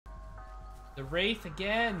The Wraith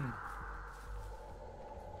again.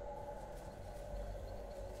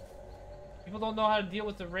 People don't know how to deal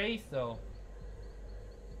with the Wraith, though.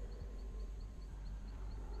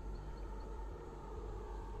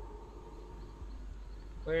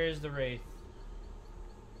 Where is the Wraith?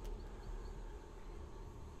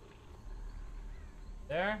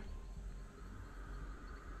 There?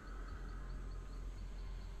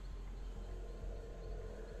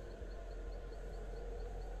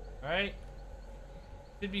 Alright.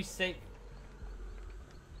 Should be safe.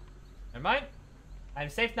 Never mind. I'm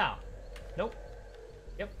safe now. Nope.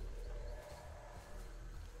 Yep.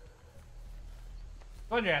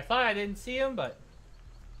 Wonder, I thought I didn't see him, but...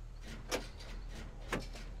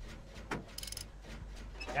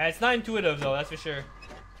 Yeah, it's not intuitive though, that's for sure.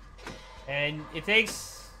 And it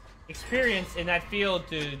takes experience in that field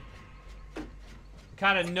to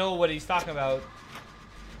kind of know what he's talking about.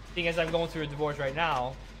 Seeing as I'm going through a divorce right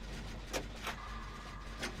now.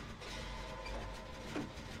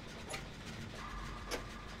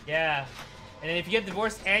 Yeah. And then if you get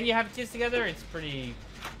divorced and you have kids together, it's pretty...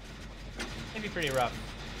 it can be pretty rough.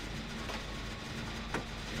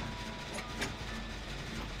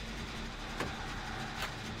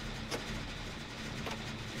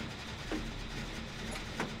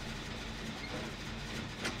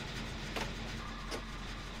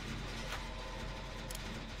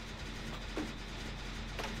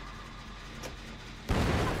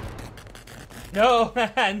 No,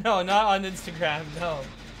 no, not on Instagram, no.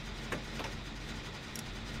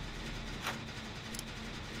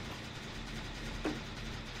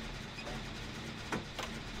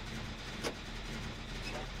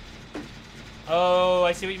 Oh,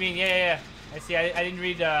 I see what you mean. Yeah, yeah, yeah. I see. I didn't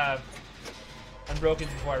read Unbroken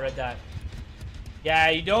before I read that. Yeah,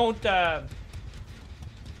 you don't.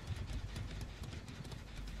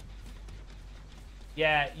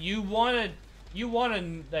 Yeah, you wanna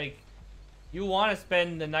like, you wanna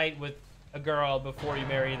spend the night with a girl before you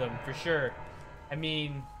marry them for sure. I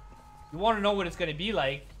mean, you wanna know what it's gonna be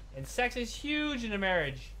like, and sex is huge in a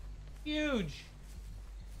marriage, huge.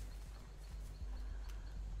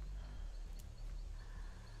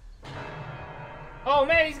 Oh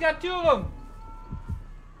man, he's got two of them.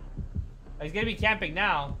 Oh, he's gonna be camping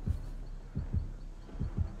now.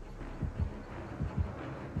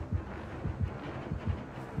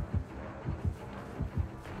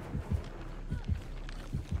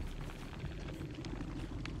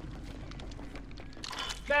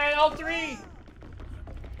 Man, all three.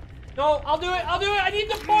 No, I'll do it. I'll do it. I need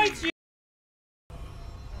the points.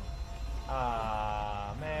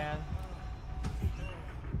 Ah, man.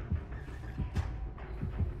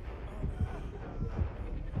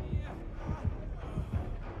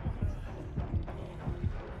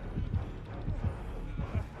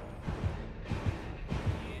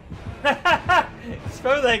 It's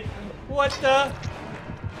probably like, what the?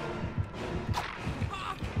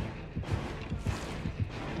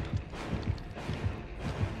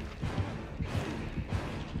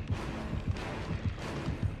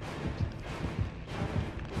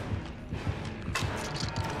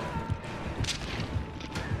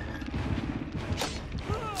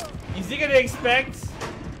 Is he gonna expect?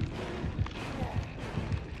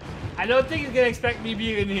 I don't think he's gonna expect me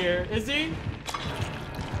being in here, is he?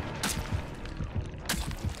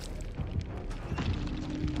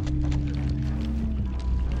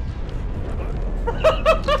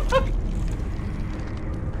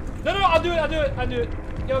 No, no, I'll do it, I'll do it, I'll do it.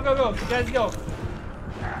 Go, go, go, guys, go.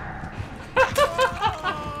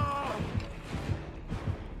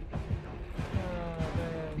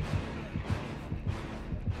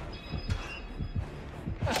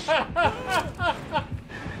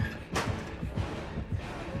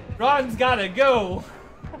 Ron's gotta go.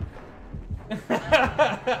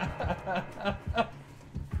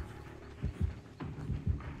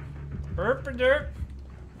 Derp.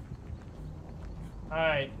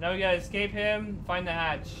 Alright, now we gotta escape him, find the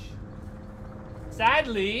hatch.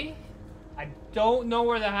 Sadly, I don't know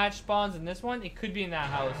where the hatch spawns in this one. It could be in that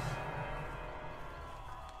house.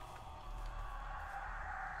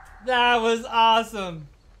 That was awesome.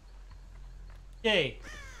 Okay,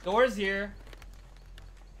 door's here.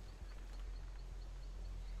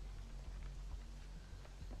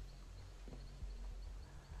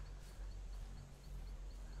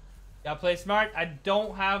 Gotta play smart. I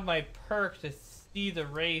don't have my perk to see the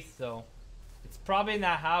Wraith, though. It's probably in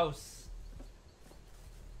that house.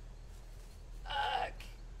 Fuck.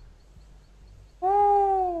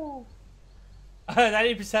 Woo!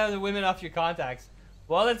 90% of the women off your contacts.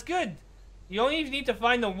 Well, that's good. You only need to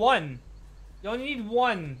find the one. You only need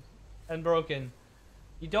one Unbroken.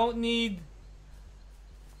 You don't need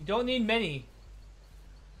You don't need many.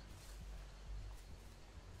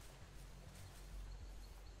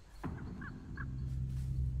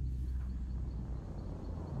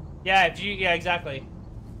 Yeah, yeah, exactly.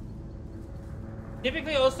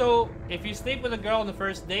 Typically also, if you sleep with a girl on the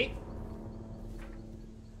first date,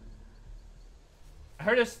 I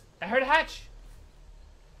heard a hatch.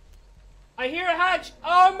 I hear a hatch.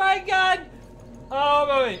 Oh my god.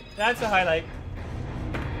 Oh wait, that's a highlight.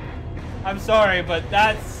 I'm sorry, but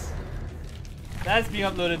that's being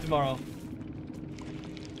uploaded tomorrow.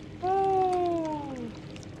 Oh,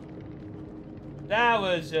 that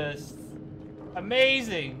was just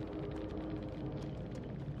amazing.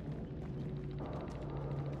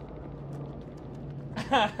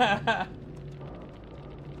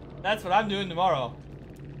 That's what I'm doing tomorrow.